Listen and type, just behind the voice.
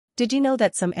Did you know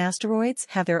that some asteroids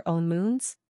have their own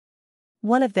moons?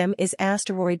 One of them is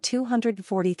asteroid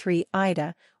 243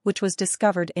 Ida, which was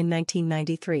discovered in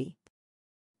 1993.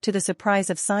 To the surprise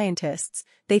of scientists,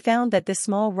 they found that this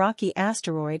small rocky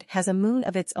asteroid has a moon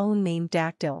of its own named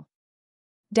Dactyl.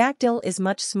 Dactyl is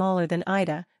much smaller than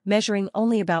Ida, measuring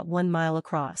only about 1 mile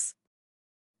across.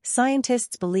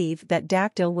 Scientists believe that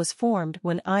Dactyl was formed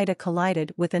when Ida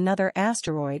collided with another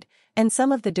asteroid, and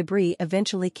some of the debris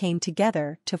eventually came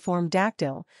together to form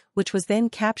Dactyl, which was then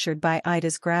captured by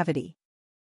Ida's gravity.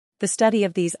 The study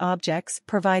of these objects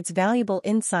provides valuable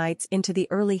insights into the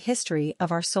early history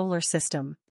of our solar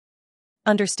system.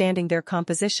 Understanding their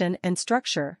composition and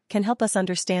structure can help us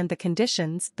understand the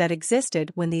conditions that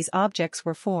existed when these objects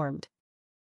were formed.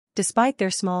 Despite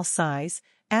their small size,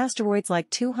 asteroids like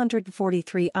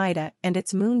 243 Ida and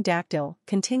its moon Dactyl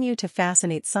continue to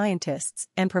fascinate scientists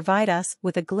and provide us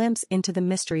with a glimpse into the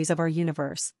mysteries of our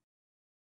universe.